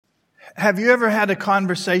Have you ever had a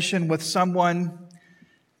conversation with someone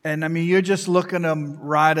and you're just looking them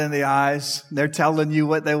right in the eyes. They're telling you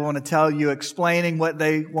what they want to tell you, explaining what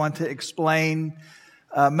they want to explain,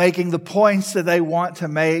 making the points that they want to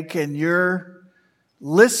make, and you're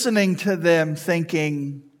listening to them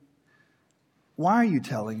thinking, why are you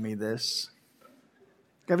telling me this?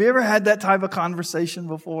 Have you ever had that type of conversation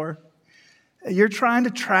before? You're trying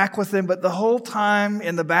to track with them, but the whole time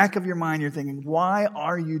in the back of your mind, you're thinking, why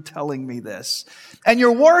are you telling me this? And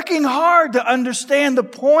you're working hard to understand the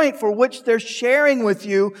point for which they're sharing with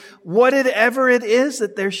you, whatever it is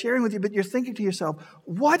that they're sharing with you. But you're thinking to yourself,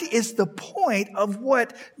 what is the point of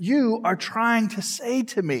what you are trying to say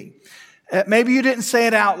to me? Maybe you didn't say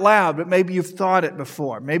it out loud, but maybe you've thought it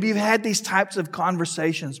before. Maybe you've had these types of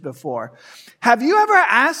conversations before. Have you ever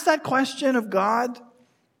asked that question of God?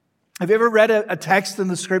 Have you ever read a text in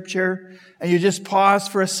the scripture and you just pause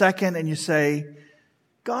for a second and you say,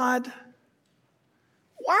 God,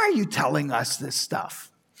 why are you telling us this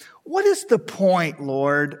stuff? What is the point,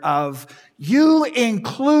 Lord, of you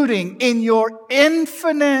including in your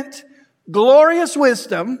infinite, glorious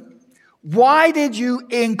wisdom? Why did you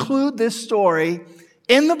include this story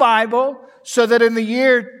in the Bible so that in the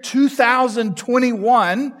year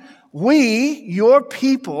 2021, we, your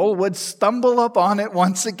people, would stumble upon it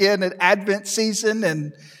once again at Advent season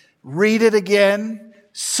and read it again,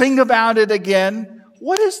 sing about it again?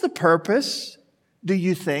 What is the purpose, do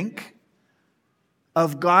you think,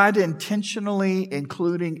 of God intentionally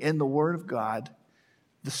including in the Word of God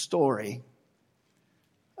the story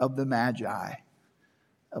of the Magi,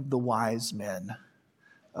 of the wise men,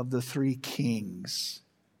 of the three kings?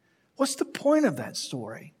 What's the point of that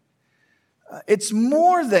story? It's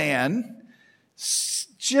more than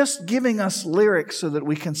just giving us lyrics so that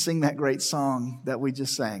we can sing that great song that we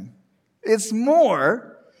just sang. It's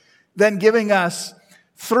more than giving us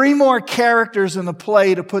 3 more characters in the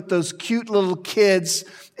play to put those cute little kids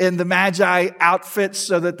in the Magi outfits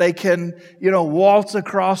so that they can, waltz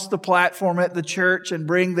across the platform at the church and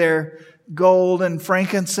bring their gold and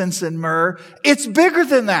frankincense and myrrh. It's bigger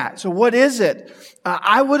than that. So what is it?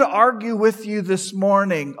 I would argue with you this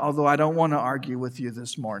morning, although I don't want to argue with you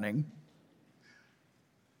this morning,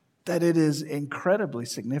 that it is incredibly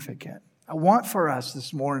significant. I want for us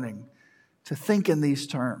this morning to think in these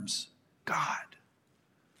terms. God,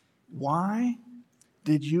 why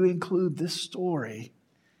did you include this story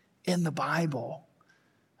in the Bible?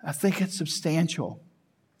 I think it's substantial.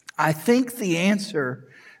 I think the answer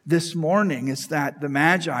this morning is that the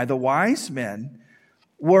Magi, the wise men,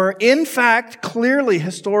 were in fact clearly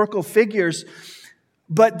historical figures,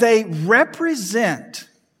 but they represent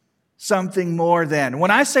something more than.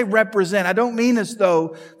 When I say represent, I don't mean as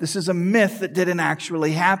though this is a myth that didn't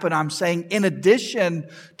actually happen. I'm saying in addition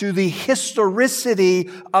to the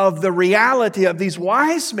historicity of the reality of these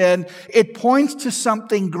wise men, it points to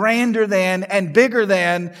something grander than and bigger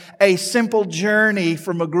than a simple journey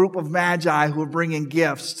from a group of Magi who are bringing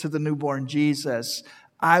gifts to the newborn Jesus.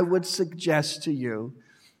 I would suggest to you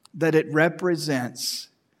that it represents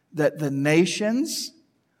that the nations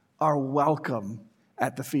are welcome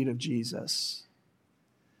at the feet of Jesus.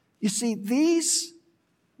 You see, these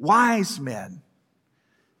wise men,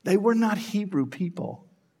 they were not Hebrew people.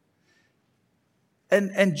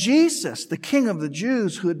 And Jesus, the King of the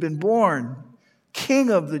Jews who had been born King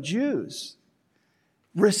of the Jews,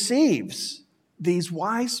 receives these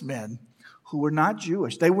wise men who were not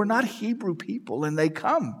Jewish. They were not Hebrew people, and they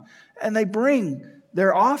come and they bring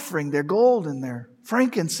their offering, their gold and their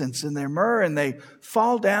frankincense and their myrrh, and they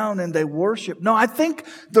fall down and they worship. No, I think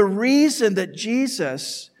the reason that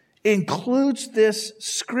Jesus includes this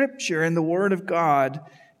scripture in the Word of God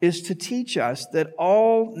is to teach us that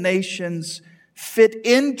all nations fit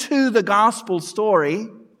into the gospel story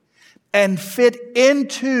and fit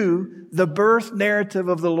into the birth narrative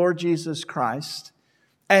of the Lord Jesus Christ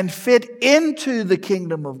and fit into the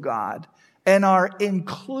kingdom of God and are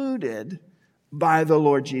included by the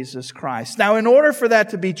Lord Jesus Christ. Now, in order for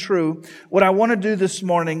that to be true, what I want to do this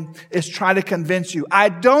morning is try to convince you. I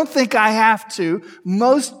don't think I have to.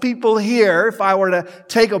 Most people here, if I were to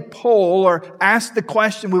take a poll or ask the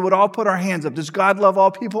question, we would all put our hands up. Does God love all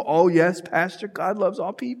people? Oh, yes, Pastor, God loves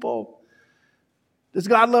all people. Does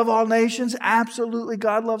God love all nations? Absolutely,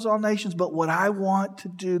 God loves all nations. But what I want to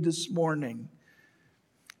do this morning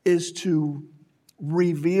is to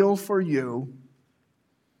reveal for you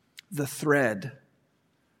the thread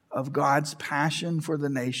of God's passion for the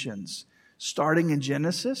nations, starting in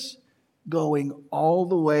Genesis, going all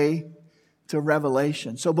the way to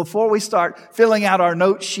Revelation. So before we start filling out our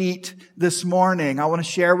note sheet this morning, I want to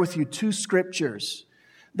share with you 2 scriptures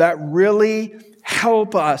that really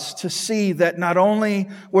help us to see that not only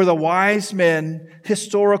were the wise men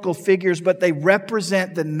historical figures, but they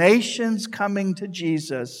represent the nations coming to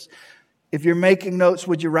Jesus. If you're making notes,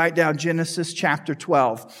 would you write down Genesis chapter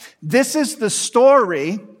 12? This is the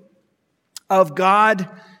story of God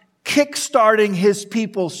kickstarting His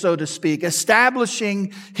people, so to speak,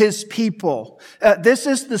 establishing His people. This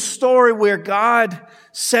is the story where God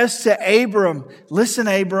says to Abram, listen,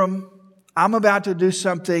 Abram, I'm about to do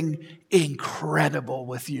something incredible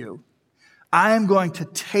with you. I am going to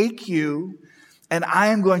take you and I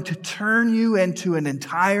am going to turn you into an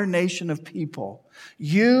entire nation of people.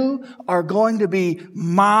 You are going to be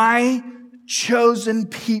my chosen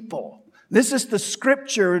people. This is the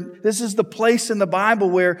scripture. This is the place in the Bible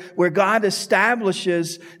where God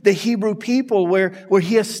establishes the Hebrew people, where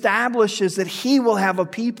He establishes that He will have a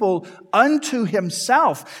people unto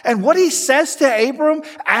Himself. And what He says to Abram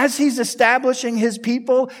as He's establishing His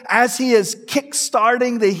people, as He is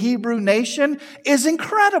kickstarting the Hebrew nation, is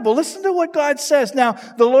incredible. Listen to what God says. Now,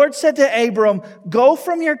 the Lord said to Abram, go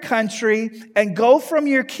from your country and go from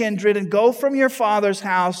your kindred and go from your father's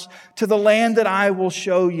house to the land that I will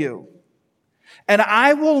show you. And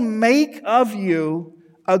I will make of you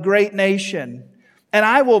a great nation. And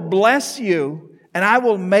I will bless you. And I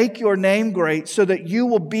will make your name great so that you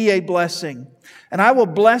will be a blessing. And I will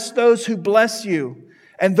bless those who bless you.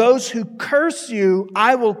 And those who curse you,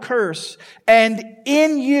 I will curse. And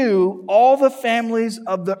in you, all the families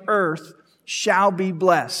of the earth shall be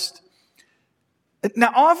blessed. Now,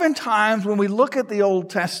 oftentimes when we look at the Old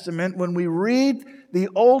Testament, when we read the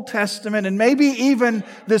Old Testament, and maybe even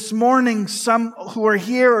this morning, some who are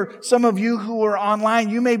here, or some of you who are online,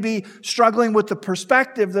 you may be struggling with the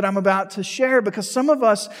perspective that I'm about to share, because some of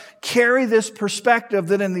us carry this perspective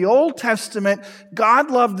that in the Old Testament, God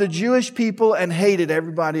loved the Jewish people and hated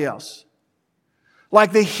everybody else.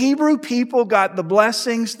 Like the Hebrew people got the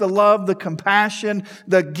blessings, the love, the compassion,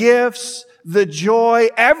 the gifts, the joy,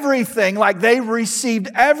 everything, like they received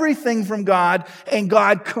everything from God, and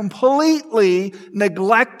God completely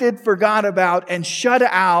neglected, forgot about, and shut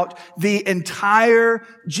out the entire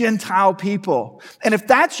Gentile people. And if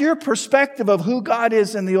that's your perspective of who God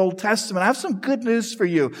is in the Old Testament, I have some good news for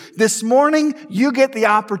you. This morning, you get the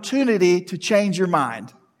opportunity to change your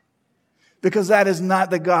mind, because that is not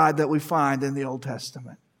the God that we find in the Old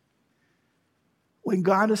Testament. When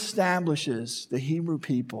God establishes the Hebrew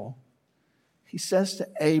people, He says to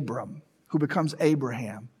Abram, who becomes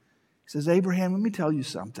Abraham, He says, Abraham, let me tell you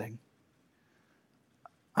something.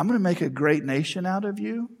 I'm going to make a great nation out of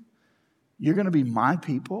you. You're going to be my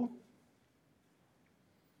people.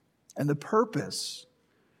 And the purpose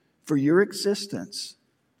for your existence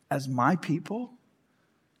as my people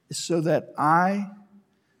is so that I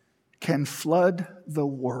can flood the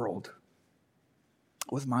world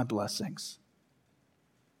with my blessings.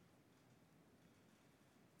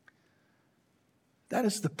 That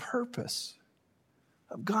is the purpose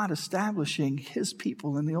of God establishing His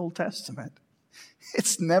people in the Old Testament.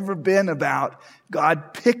 It's never been about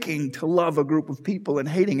God picking to love a group of people and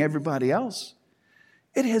hating everybody else.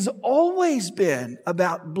 It has always been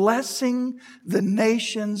about blessing the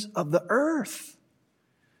nations of the earth.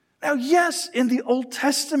 Now, yes, in the Old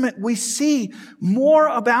Testament, we see more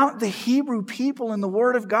about the Hebrew people in the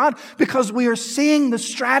Word of God because we are seeing the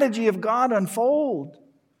strategy of God unfold.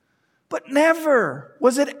 But never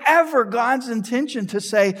was it ever God's intention to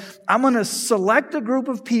say, I'm going to select a group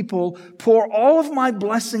of people, pour all of my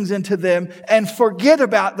blessings into them, and forget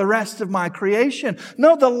about the rest of my creation.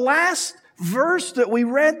 No, the last verse that we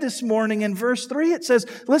read this morning in verse 3, it says,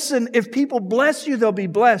 listen, if people bless you, they'll be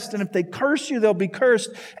blessed. And if they curse you, they'll be cursed.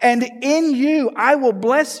 And in you, I will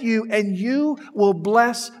bless you, and you will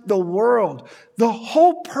bless the world. The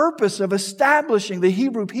whole purpose of establishing the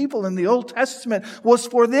Hebrew people in the Old Testament was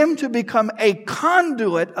for them to become a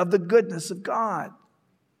conduit of the goodness of God.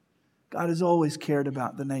 God has always cared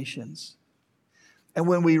about the nations. And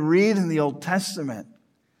when we read in the Old Testament,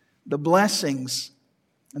 the blessings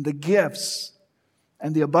and the gifts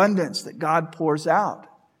and the abundance that God pours out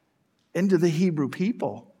into the Hebrew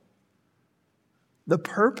people, the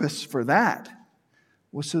purpose for that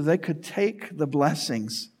was so they could take the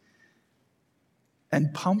blessings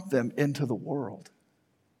and pump them into the world.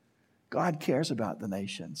 God cares about the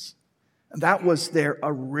nations. And that was their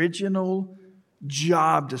original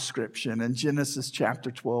job description in Genesis chapter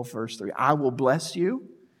 12, verse 3. I will bless you,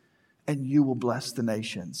 and you will bless the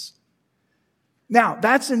nations. Now,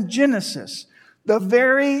 that's in Genesis, the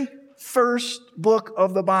very first book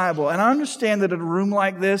of the Bible. And I understand that in a room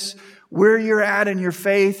like this, where you're at in your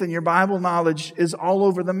faith and your Bible knowledge is all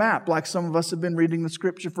over the map. Like some of us have been reading the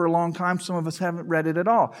scripture for a long time. Some of us haven't read it at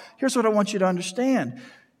all. Here's what I want you to understand.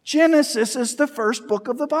 Genesis is the first book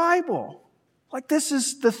of the Bible. Like this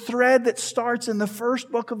is the thread that starts in the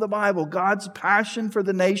first book of the Bible, God's passion for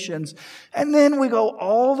the nations. And then we go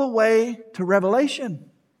all the way to Revelation,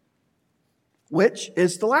 which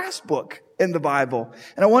is the last book in the Bible.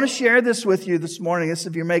 And I want to share this with you this morning. This,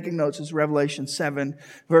 if you're making notes, is Revelation 7,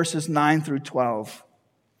 verses 9 through 12.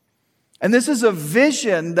 And this is a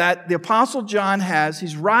vision that the Apostle John has.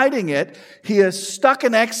 He's writing it. He is stuck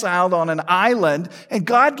and exiled on an island, and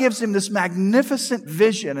God gives him this magnificent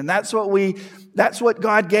vision. And that's what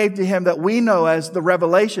God gave to him that we know as the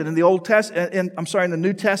Revelation in the in the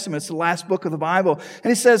New Testament. It's the last book of the Bible.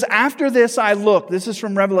 And he says, after this I looked. This is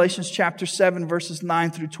from Revelation chapter 7, verses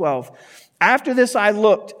 9 through 12. After this I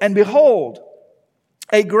looked, and behold,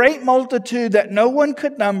 a great multitude that no one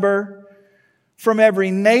could number, from every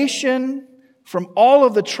nation, from all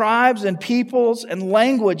of the tribes and peoples and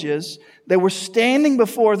languages, they were standing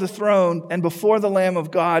before the throne and before the Lamb of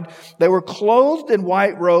God. They were clothed in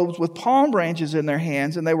white robes with palm branches in their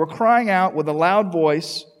hands, and they were crying out with a loud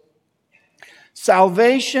voice,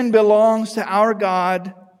 "Salvation belongs to our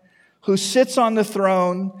God who sits on the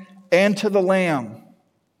throne and to the Lamb."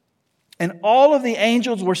 And all of the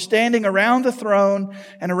angels were standing around the throne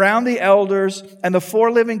and around the elders and the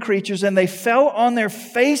four living creatures, and they fell on their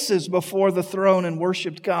faces before the throne and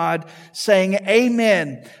worshiped God, saying,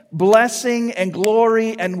 "Amen. Blessing and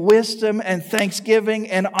glory and wisdom and thanksgiving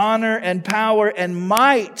and honor and power and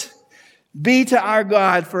might be to our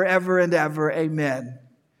God forever and ever. Amen."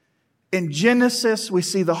 In Genesis, we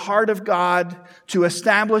see the heart of God to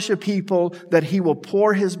establish a people that He will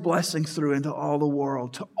pour His blessings through into all the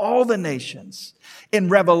world, to all the nations. In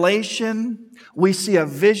Revelation, we see a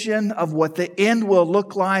vision of what the end will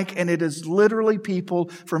look like, and it is literally people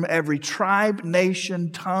from every tribe,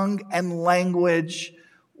 nation, tongue, and language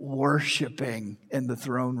worshiping in the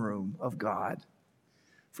throne room of God.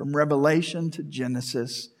 From Revelation to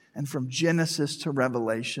Genesis, and from Genesis to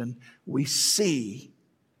Revelation, we see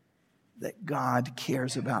that God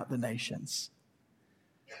cares about the nations.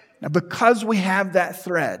 Now, because we have that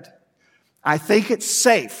thread, I think it's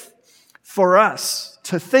safe for us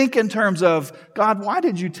to think in terms of, God, why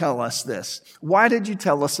did you tell us this? Why did you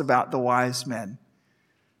tell us about the wise men?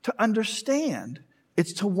 To understand,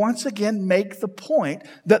 it's to once again make the point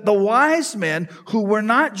that the wise men, who were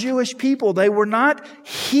not Jewish people, they were not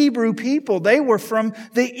Hebrew people, they were from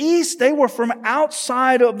the east, they were from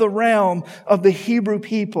outside of the realm of the Hebrew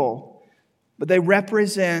people. But they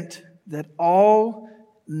represent that all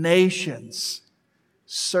nations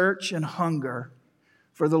search and hunger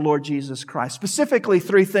for the Lord Jesus Christ. Specifically,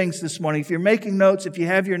 three things this morning. If you're making notes, if you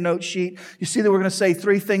have your note sheet, you see that we're going to say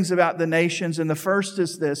three things about the nations. And the first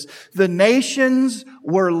is this: the nations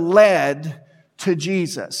were led to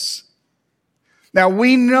Jesus. Now,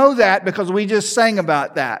 we know that because we just sang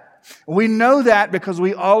about that. We know that because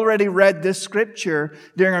we already read this scripture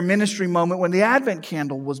during our ministry moment when the Advent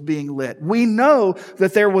candle was being lit. We know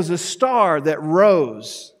that there was a star that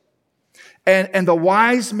rose, and the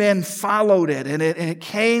wise men followed it, and it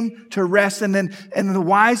came to rest. And the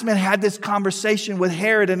wise men had this conversation with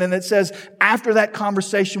Herod, and then it says after that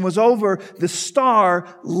conversation was over, the star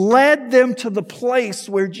led them to the place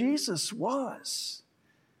where Jesus was.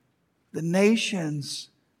 The nations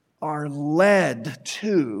are led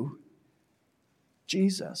to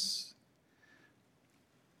Jesus.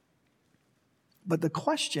 But the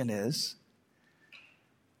question is,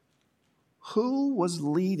 who was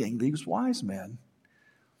leading these wise men?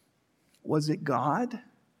 Was it God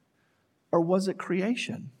or was it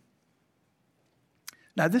creation?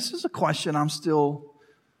 Now, this is a question I'm still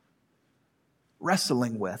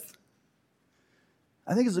wrestling with.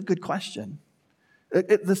 I think it's a good question.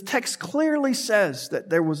 The text clearly says that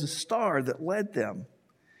there was a star that led them.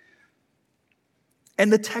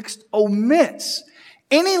 And the text omits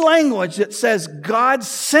any language that says God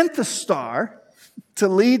sent the star to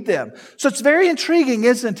lead them. So it's very intriguing,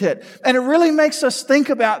 isn't it? And it really makes us think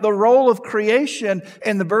about the role of creation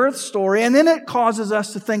in the birth story. And then it causes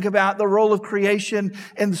us to think about the role of creation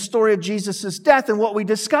in the story of Jesus' death. And what we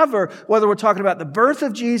discover, whether we're talking about the birth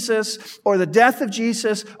of Jesus or the death of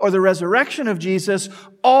Jesus or the resurrection of Jesus,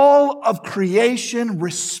 all of creation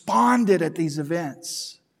responded at these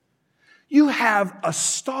events. You have a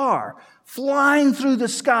star flying through the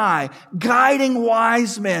sky, guiding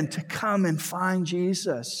wise men to come and find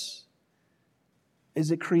Jesus.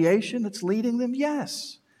 Is it creation that's leading them?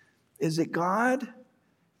 Yes. Is it God?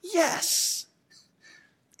 Yes.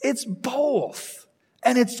 It's both.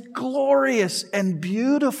 And it's glorious and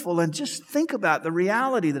beautiful. And just think about the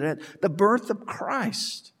reality that at the birth of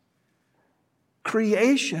Christ,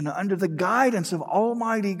 creation under the guidance of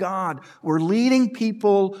Almighty God were leading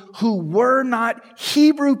people who were not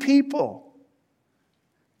Hebrew people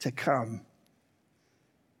to come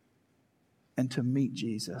and to meet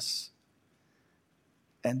Jesus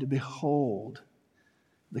and to behold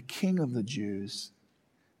the King of the Jews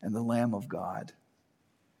and the Lamb of God.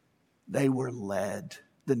 They were led.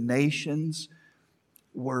 The nations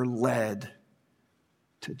were led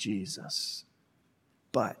to Jesus.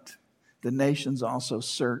 But the nations also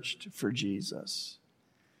searched for Jesus.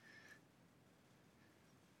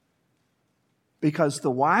 Because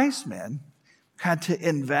the wise men had to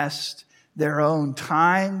invest their own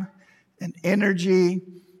time and energy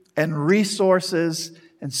and resources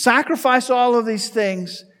and sacrifice all of these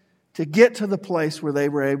things to get to the place where they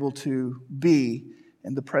were able to be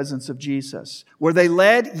in the presence of Jesus. Were they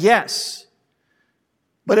led? Yes.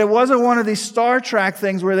 But it wasn't one of these Star Trek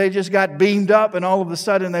things where they just got beamed up and all of a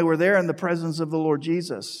sudden they were there in the presence of the Lord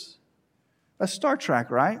Jesus. That's Star Trek,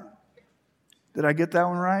 right? Did I get that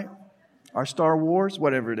one right? Or Star Wars?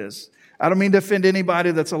 Whatever it is. I don't mean to offend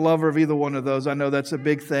anybody that's a lover of either one of those. I know that's a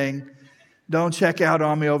big thing. Don't check out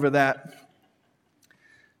on me over that.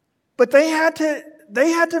 But they had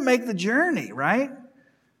to make the journey, right?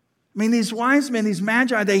 I mean, these wise men, these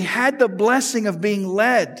Magi, they had the blessing of being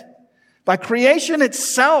led by creation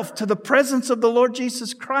itself to the presence of the Lord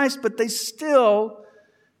Jesus Christ, but they still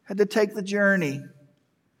had to take the journey.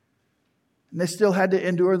 And they still had to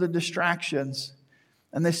endure the distractions.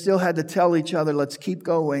 And they still had to tell each other, let's keep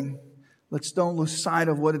going. Let's don't lose sight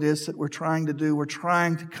of what it is that we're trying to do. We're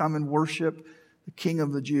trying to come and worship the King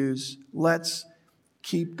of the Jews. Let's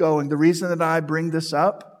keep going. The reason that I bring this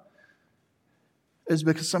up is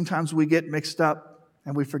because sometimes we get mixed up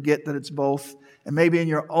and we forget that it's both. And maybe in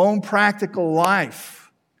your own practical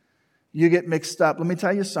life, you get mixed up. Let me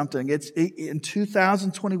tell you something. It's in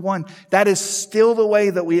 2021. That is still the way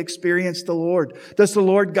that we experience the Lord. Does the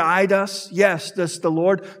Lord guide us? Yes. Does the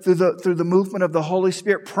Lord, through the movement of the Holy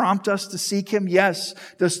Spirit, prompt us to seek Him? Yes.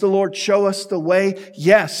 Does the Lord show us the way?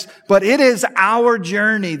 Yes. But it is our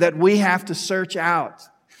journey that we have to search out.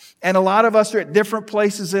 And a lot of us are at different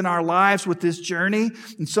places in our lives with this journey.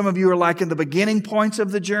 And some of you are like in the beginning points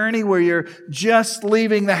of the journey where you're just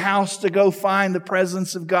leaving the house to go find the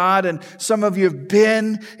presence of God. And some of you have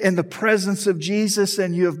been in the presence of Jesus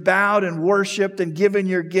and you have bowed and worshiped and given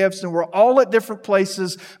your gifts. And we're all at different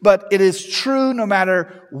places. But it is true no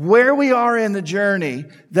matter where we are in the journey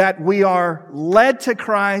that we are led to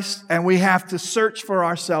Christ and we have to search for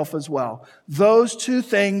ourselves as well. Those two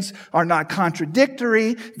things are not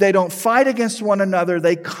contradictory. They don't fight against one another.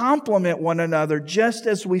 They complement one another, just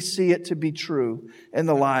as we see it to be true in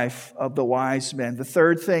the life of the wise men. The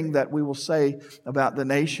third thing that we will say about the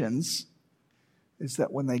nations is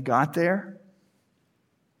that when they got there,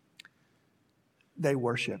 they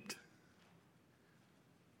worshiped.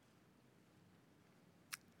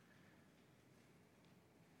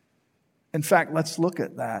 In fact, let's look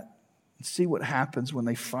at that. See what happens when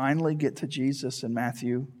they finally get to Jesus in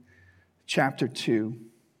Matthew chapter 2.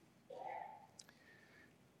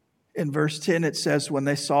 In verse 10 it says, when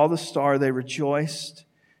they saw the star, they rejoiced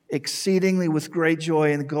exceedingly with great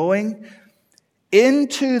joy. And going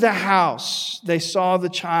into the house, they saw the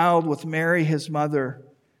child with Mary, his mother.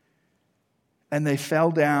 And they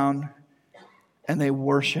fell down and they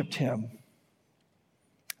worshiped Him.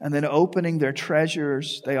 And then opening their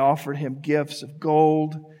treasures, they offered Him gifts of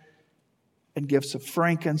gold and gifts of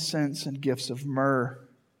frankincense and gifts of myrrh.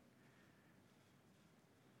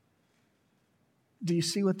 Do you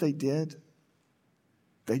see what they did?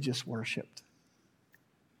 They just worshiped.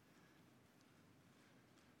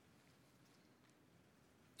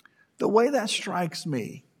 The way that strikes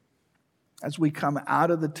me as we come out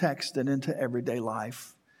of the text and into everyday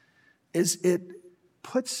life is it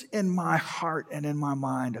puts in my heart and in my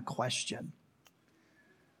mind a question.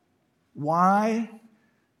 Why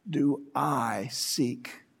do I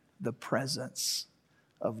seek the presence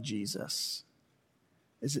of Jesus?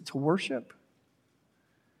 Is it to worship?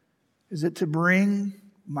 Is it to bring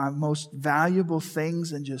my most valuable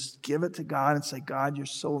things and just give it to God and say, God, you're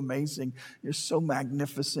so amazing. You're so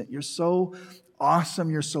magnificent. You're so awesome.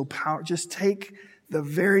 You're so powerful. Just take the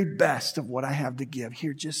very best of what I have to give.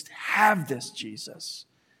 Here, just have this, Jesus.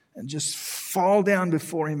 And just fall down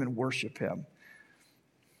before Him and worship Him.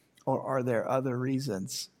 Or are there other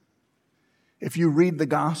reasons? If you read the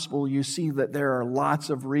gospel, you see that there are lots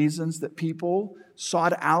of reasons that people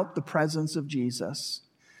sought out the presence of Jesus.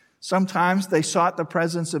 Sometimes they sought the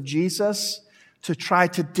presence of Jesus to try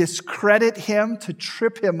to discredit him, to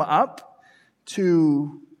trip him up,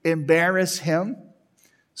 to embarrass him.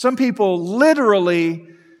 Some people literally,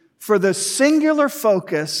 for the singular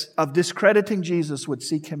focus of discrediting Jesus, would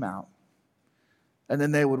seek him out. And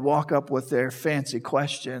then they would walk up with their fancy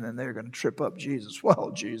question and they're going to trip up Jesus.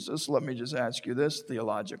 Well, Jesus, let me just ask you this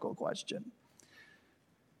theological question.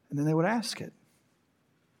 And then they would ask it.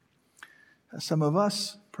 Some of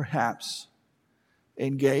us, perhaps,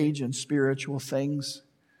 engage in spiritual things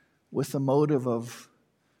with the motive of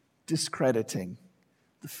discrediting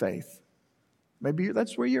the faith. Maybe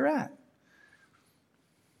that's where you're at.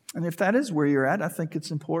 And if that is where you're at, I think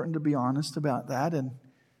it's important to be honest about that and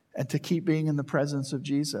to keep being in the presence of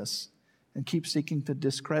Jesus and keep seeking to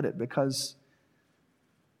discredit, because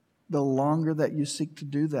the longer that you seek to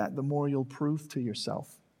do that, the more you'll prove to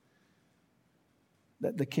yourself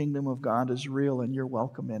that the kingdom of God is real and you're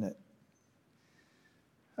welcome in it.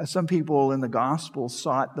 Some people in the gospel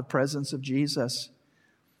sought the presence of Jesus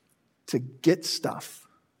to get stuff.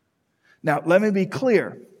 Now, let me be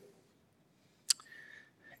clear.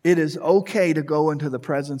 It is okay to go into the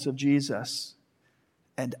presence of Jesus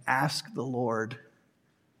and ask the Lord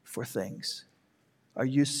for things. Are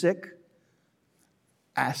you sick?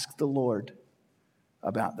 Ask the Lord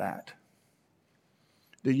about that.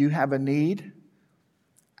 Do you have a need?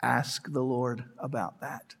 Ask the Lord about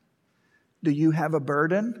that. Do you have a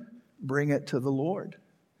burden? Bring it to the Lord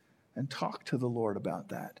and talk to the Lord about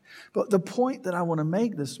that. But the point that I want to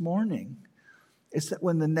make this morning is that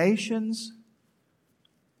when the nations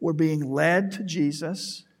were being led to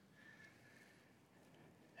Jesus,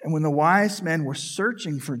 and when the wise men were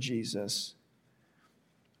searching for Jesus,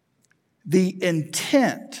 the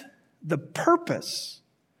intent, the purpose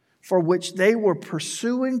for which they were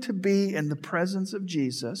pursuing to be in the presence of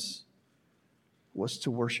Jesus was to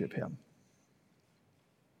worship him.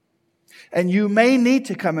 And you may need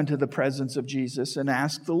to come into the presence of Jesus and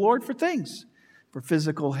ask the Lord for things. For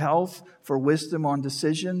physical health, for wisdom on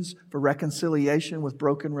decisions, for reconciliation with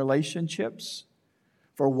broken relationships,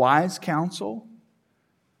 for wise counsel,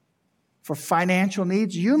 for financial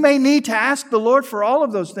needs. You may need to ask the Lord for all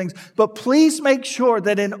of those things, but please make sure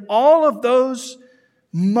that in all of those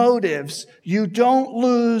motives, you don't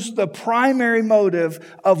lose the primary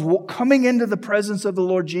motive of coming into the presence of the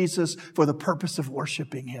Lord Jesus for the purpose of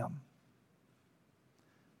worshiping him.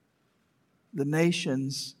 The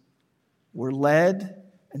nations were led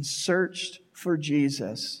and searched for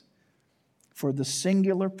Jesus for the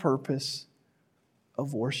singular purpose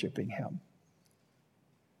of worshiping him.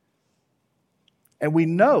 And we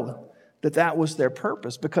know that that was their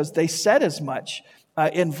purpose because they said as much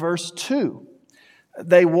in verse 2.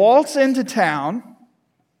 They waltz into town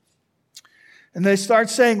and they start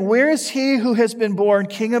saying, "Where is he who has been born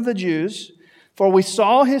King of the Jews? For we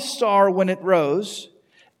saw his star when it rose,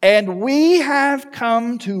 and we have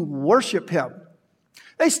come to worship him."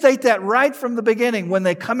 They state that right from the beginning. When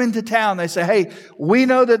they come into town, they say, "Hey, we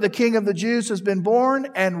know that the King of the Jews has been born,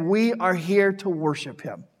 and we are here to worship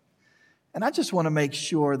him." And I just want to make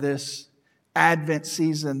sure this Advent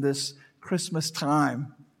season, this Christmas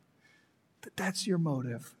time, that that's your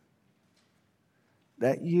motive.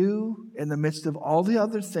 That you, in the midst of all the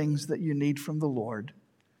other things that you need from the Lord,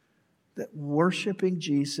 that worshiping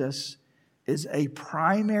Jesus is a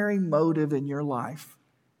primary motive in your life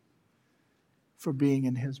for being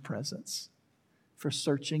in his presence, for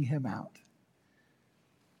searching him out,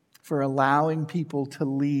 for allowing people to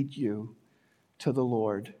lead you to the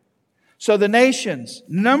Lord. So the nations,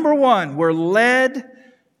 number one, were led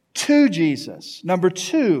to Jesus. Number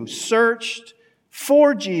two, searched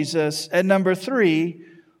for Jesus. And number three,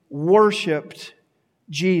 worshiped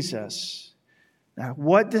Jesus. Now,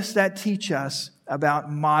 what does that teach us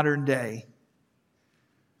about modern day?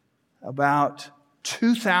 About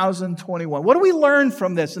 2021. What do we learn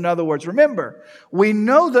from this? In other words, remember, we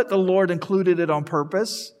know that the Lord included it on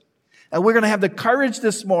purpose. And we're going to have the courage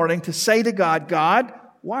this morning to say to God, "God,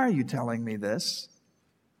 why are you telling me this?"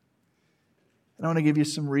 And I want to give you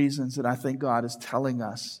some reasons that I think God is telling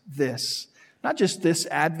us this. Not just this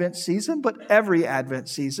Advent season, but every Advent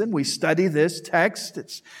season. We study this text.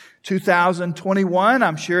 It's 2021.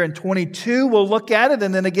 I'm sure in 22 we'll look at it.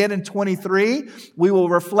 And then again in 23, we will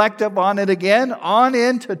reflect upon it again on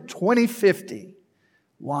into 2050.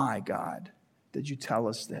 Why, God, did you tell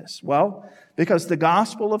us this? Well, because the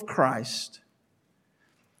gospel of Christ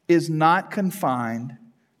is not confined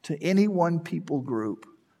to any one people group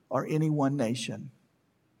or any one nation.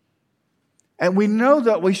 And we know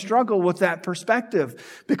that we struggle with that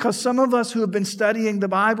perspective because some of us who have been studying the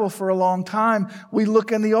Bible for a long time, we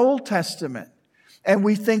look in the Old Testament and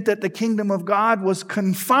we think that the kingdom of God was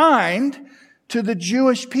confined to the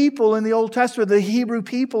Jewish people in the Old Testament, the Hebrew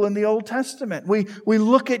people in the Old Testament. We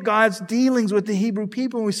look at God's dealings with the Hebrew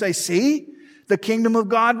people and we say, see, the kingdom of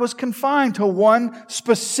God was confined to one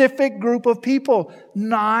specific group of people.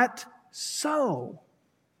 Not so.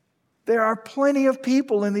 There are plenty of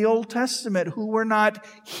people in the Old Testament who were not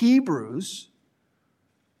Hebrews,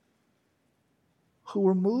 who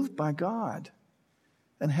were moved by God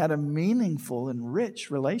and had a meaningful and rich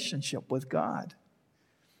relationship with God.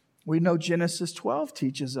 We know Genesis 12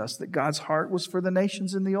 teaches us that God's heart was for the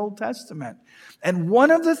nations in the Old Testament. And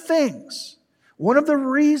one of the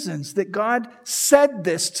reasons that God said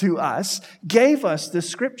this to us, gave us this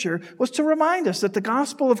scripture, was to remind us that the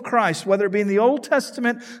gospel of Christ, whether it be in the Old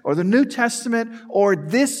Testament or the New Testament or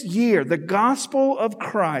this year, the gospel of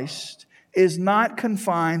Christ is not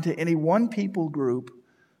confined to any one people group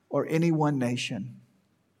or any one nation.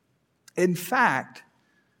 In fact,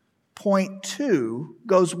 point 2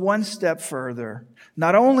 goes one step further.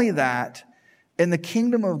 Not only that, in the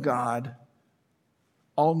kingdom of God,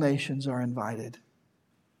 all nations are invited.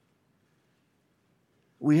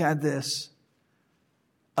 We had this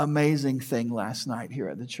amazing thing last night here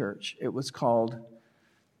at the church. It was called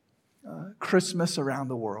Christmas Around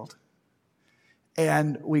the World.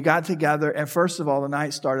 And we got together, and first of all, the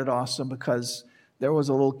night started awesome because there was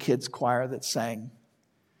a little kids choir that sang.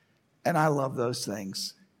 And I love those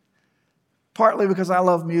things. Partly because I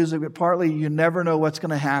love music, but partly you never know what's going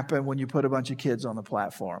to happen when you put a bunch of kids on the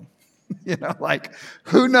platform.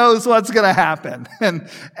 Who knows what's going to happen? And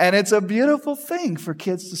it's a beautiful thing for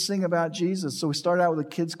kids to sing about Jesus. So we started out with a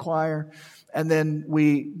kids choir, and then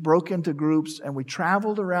we broke into groups, and we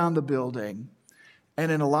traveled around the building.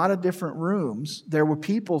 And in a lot of different rooms, there were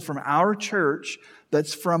people from our church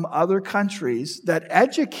that's from other countries that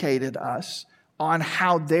educated us on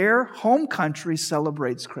how their home country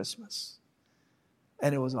celebrates Christmas.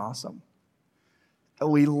 And it was awesome.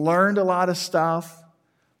 We learned a lot of stuff.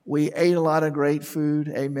 We ate a lot of great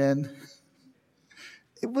food. Amen.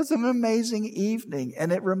 It was an amazing evening.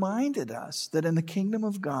 And it reminded us that in the kingdom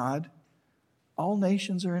of God, all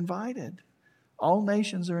nations are invited. All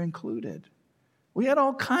nations are included. We had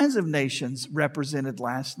all kinds of nations represented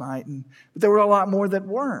last night, but there were a lot more that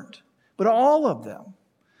weren't. But all of them,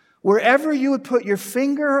 wherever you would put your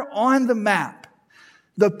finger on the map,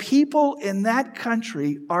 the people in that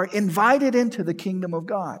country are invited into the kingdom of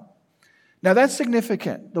God. Now that's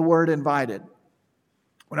significant, the word invited.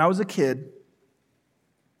 When I was a kid,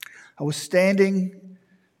 I was standing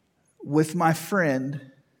with my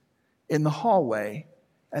friend in the hallway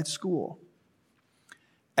at school.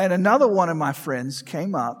 And another one of my friends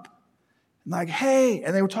came up and like, hey,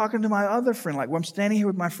 and they were talking to my other friend. Like, well, I'm standing here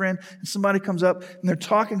with my friend and somebody comes up and they're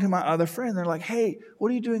talking to my other friend. They're like, hey,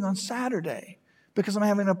 what are you doing on Saturday? Because I'm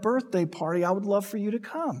having a birthday party. I would love for you to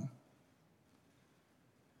come.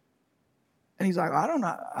 And he's like, I don't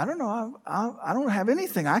know. I don't have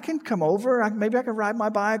anything. I can come over. Maybe I can ride my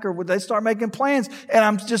bike, or would they start making plans? And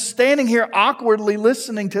I'm just standing here awkwardly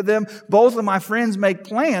listening to them. Both of my friends make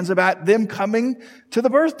plans about them coming to the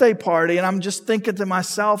birthday party. And I'm just thinking to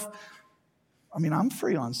myself, I'm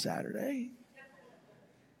free on Saturday.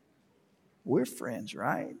 We're friends,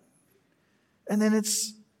 right? And then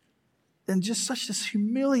it's in just such this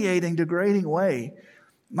humiliating, degrading way.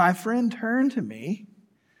 My friend turned to me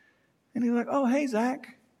and he's like, oh, hey,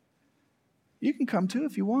 Zach, you can come too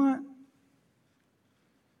if you want.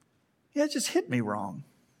 Yeah, it just hit me wrong.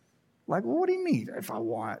 Like, well, what do you mean if I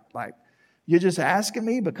want? Like, you're just asking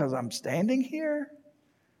me because I'm standing here?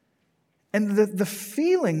 And the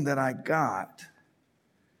feeling that I got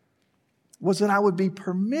was that I would be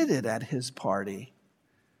permitted at his party,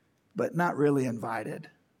 but not really invited.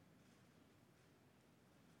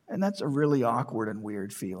 And that's a really awkward and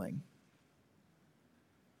weird feeling.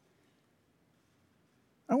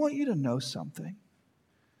 I want you to know something.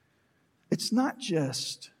 It's not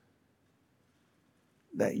just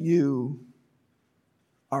that you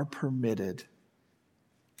are permitted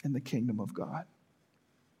in the kingdom of God.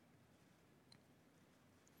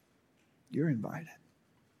 You're invited.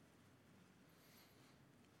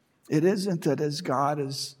 It isn't that as God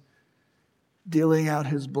is dealing out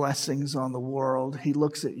his blessings on the world, he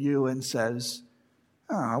looks at you and says,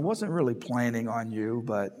 I wasn't really planning on you,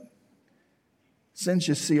 but since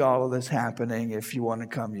you see all of this happening, if you want to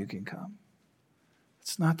come, you can come.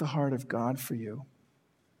 It's not the heart of God for you.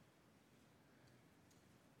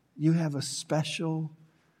 You have a special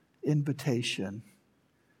invitation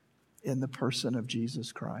in the person of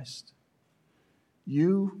Jesus Christ.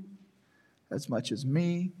 You, as much as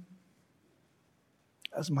me,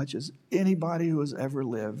 as much as anybody who has ever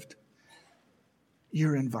lived,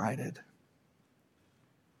 you're invited.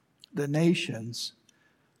 The nations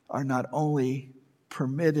are not only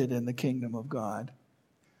permitted in the kingdom of God,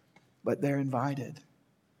 but they're invited.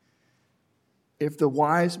 If the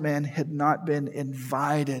wise men had not been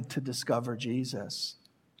invited to discover Jesus,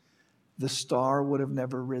 the star would have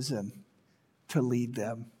never risen to lead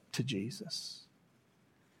them to Jesus.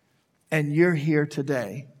 And you're here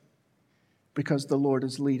today because the Lord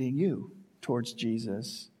is leading you towards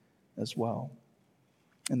Jesus as well.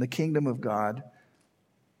 In the kingdom of God,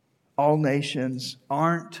 all nations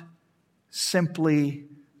aren't simply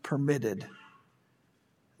permitted,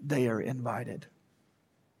 they are invited.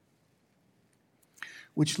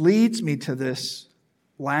 Which leads me to this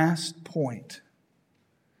last point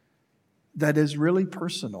that is really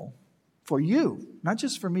personal for you, not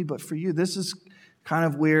just for me, but for you. This is kind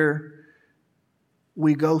of where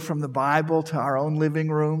we go from the Bible to our own living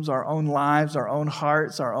rooms, our own lives, our own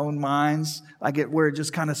hearts, our own minds. I get where it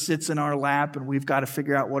just kind of sits in our lap and we've got to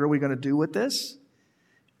figure out what are we going to do with this.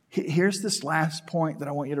 Here's this last point that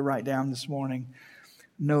I want you to write down this morning.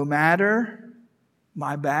 No matter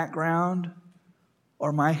my background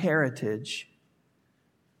or my heritage,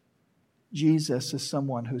 Jesus is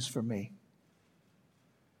someone who's for me.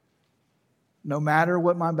 No matter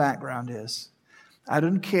what my background is, I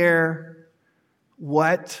don't care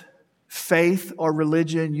what faith or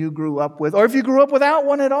religion you grew up with, or if you grew up without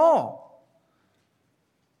one at all.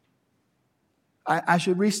 I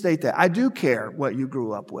should restate that. I do care what you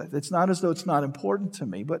grew up with. It's not as though it's not important to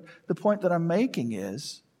me, but the point that I'm making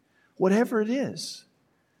is, whatever it is,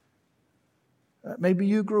 maybe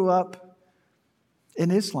you grew up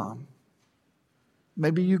in Islam.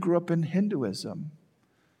 Maybe you grew up in Hinduism.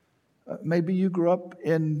 Maybe you grew up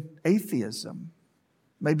in atheism.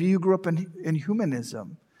 Maybe you grew up in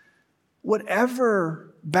humanism.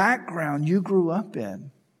 Whatever background you grew up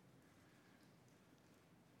in,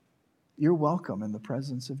 you're welcome in the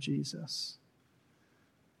presence of Jesus.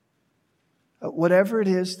 Whatever it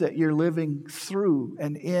is that you're living through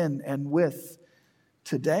and in and with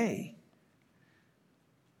today,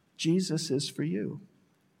 Jesus is for you.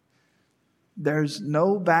 There's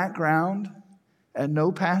no background and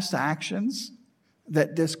no past actions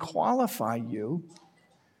that disqualify you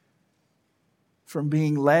from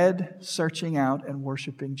being led, searching out, and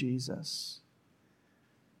worshiping Jesus.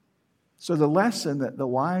 So the lesson that the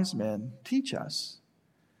wise men teach us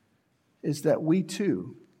is that we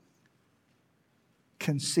too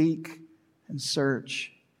can seek and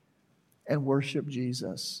search and worship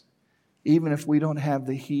Jesus. Even if we don't have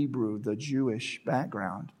the Hebrew, the Jewish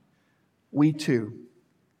background, we too,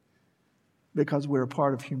 because we're a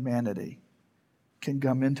part of humanity, can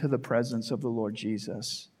come into the presence of the Lord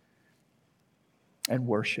Jesus and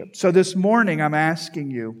worship. So this morning I'm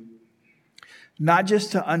asking you, not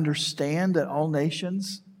just to understand that all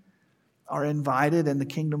nations are invited in the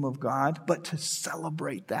kingdom of God, but to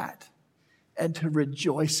celebrate that and to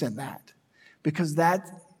rejoice in that. Because that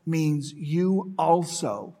means you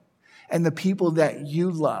also, and the people that you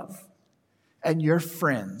love, and your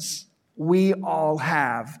friends, we all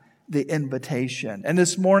have the invitation. And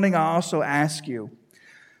this morning I also ask you,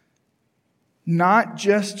 not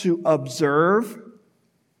just to observe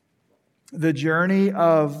the journey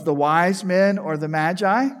of the wise men or the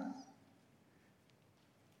Magi,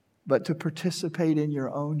 but to participate in your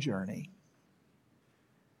own journey.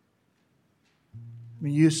 I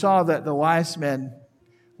mean, you saw that the wise men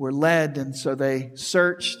were led, and so they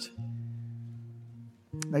searched.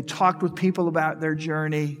 They talked with people about their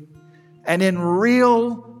journey. And in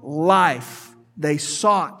real life, they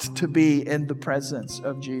sought to be in the presence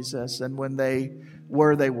of Jesus. And when they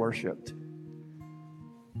were, they worshiped.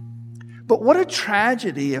 But what a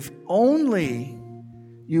tragedy if only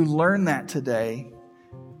you learn that today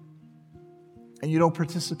and you don't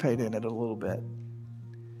participate in it a little bit.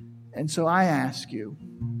 And so I ask you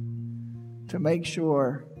to make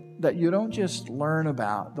sure that you don't just learn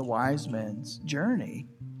about the wise men's journey,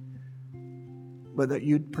 but that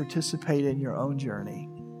you participate in your own journey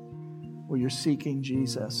where you're seeking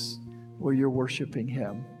Jesus, where you're worshiping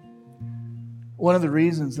Him. One of the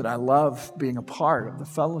reasons that I love being a part of the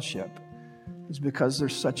fellowship is because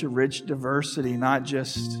there's such a rich diversity, not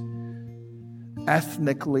just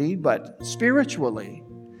ethnically, but spiritually.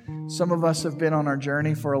 Some of us have been on our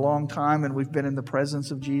journey for a long time, and we've been in the presence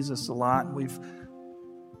of Jesus a lot, and we've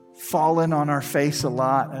fallen on our face a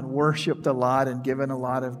lot and worshiped a lot and given a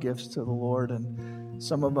lot of gifts to the Lord. And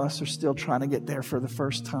some of us are still trying to get there for the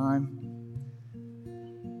first time.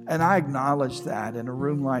 And I acknowledge that in a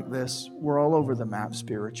room like this, we're all over the map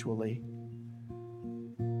spiritually.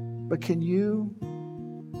 But can you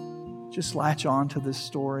just latch on to this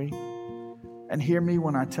story and hear me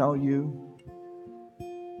when I tell you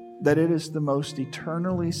that it is the most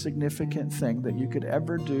eternally significant thing that you could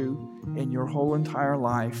ever do in your whole entire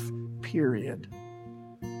life, period,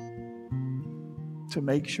 to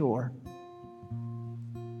make sure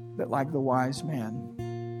that, like the wise man,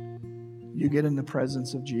 you get in the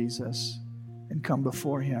presence of Jesus and come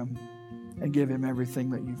before Him and give Him everything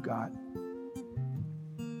that you've got.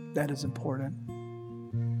 That is important.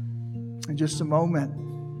 In just a moment,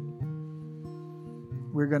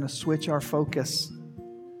 we're going to switch our focus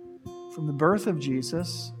from the birth of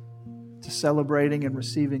Jesus to celebrating and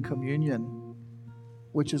receiving communion,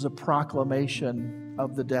 which is a proclamation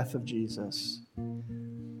of the death of Jesus.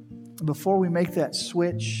 Before we make that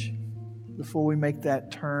switch, before we make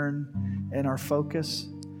that turn in our focus,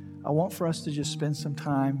 I want for us to just spend some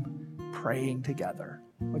time praying together.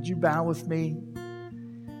 Would you bow with me?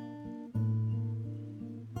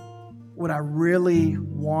 What I really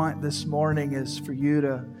want this morning is for you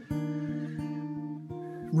to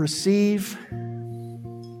receive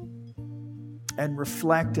and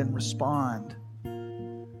reflect and respond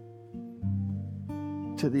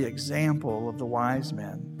to the example of the wise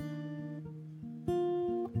men.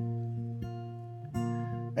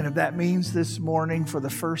 And if that means this morning, for the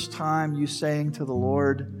first time, you saying to the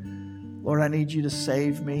Lord, Lord, I need you to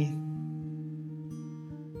save me.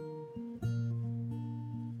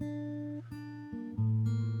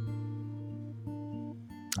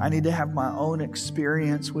 I need to have my own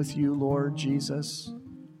experience with you, Lord Jesus.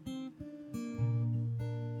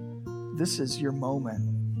 This is your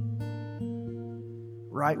moment,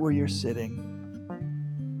 right where you're sitting.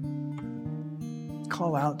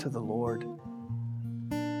 Call out to the Lord.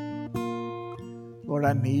 Lord,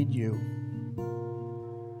 I need you.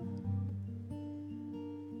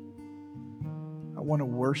 I want to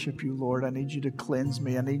worship you, Lord. I need you to cleanse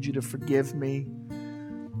me. I need you to forgive me.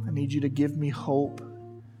 I need you to give me hope.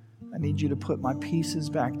 I need you to put my pieces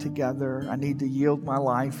back together. I need to yield my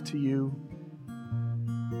life to you.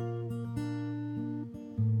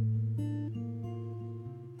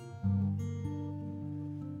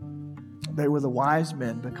 They were the wise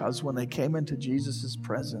men because when they came into Jesus'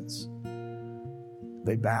 presence,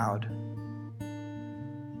 they bowed.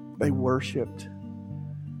 They worshiped.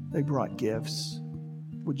 They brought gifts.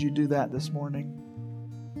 Would you do that this morning?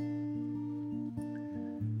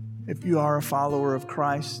 If you are a follower of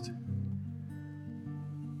Christ,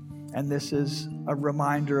 and this is a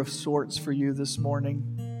reminder of sorts for you this morning,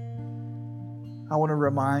 I want to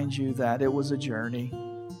remind you that it was a journey.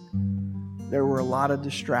 There were a lot of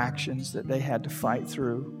distractions that they had to fight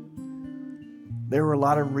through. There were a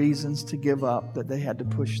lot of reasons to give up that they had to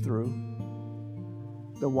push through.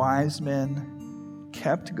 The wise men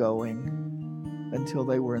kept going until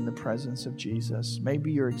they were in the presence of Jesus.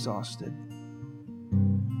 Maybe you're exhausted.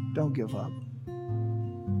 Don't give up.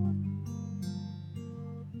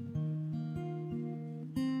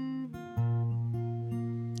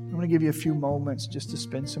 I'm going to give you a few moments just to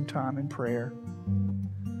spend some time in prayer.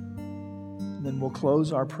 And then we'll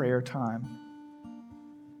close our prayer time.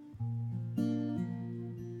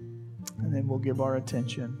 And then we'll give our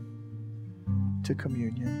attention to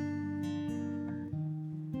communion.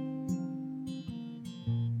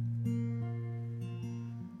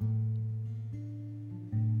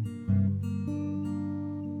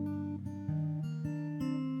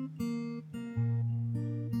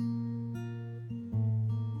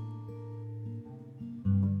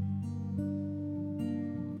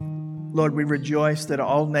 Lord, we rejoice that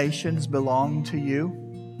all nations belong to you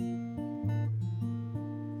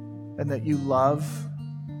and that you love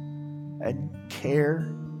and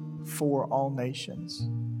care for all nations.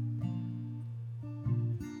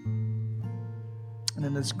 And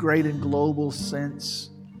in this great and global sense,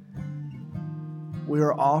 we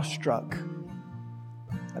are awestruck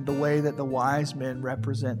at the way that the wise men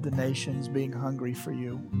represent the nations being hungry for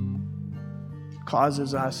you. It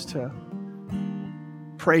causes us to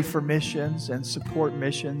pray for missions and support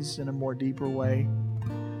missions in a more deeper way.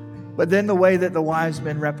 But then the way that the wise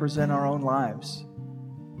men represent our own lives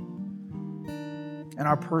and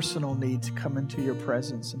our personal need to come into your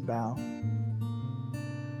presence and bow.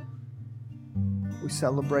 We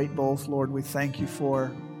celebrate both, Lord. We thank you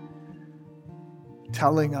for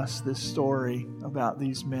telling us this story about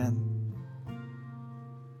these men.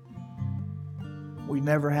 We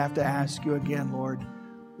never have to ask you again, Lord,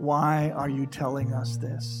 why are you telling us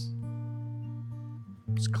this?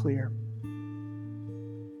 It's clear.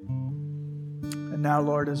 And now,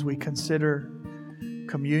 Lord, as we consider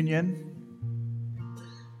communion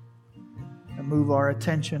and move our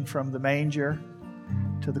attention from the manger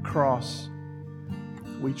to the cross,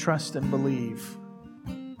 we trust and believe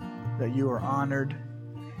that you are honored,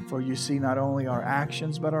 For you see not only our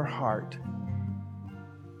actions, but our heart.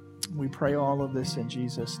 We pray all of this in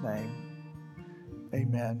Jesus' name.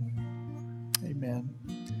 Amen.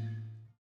 Amen.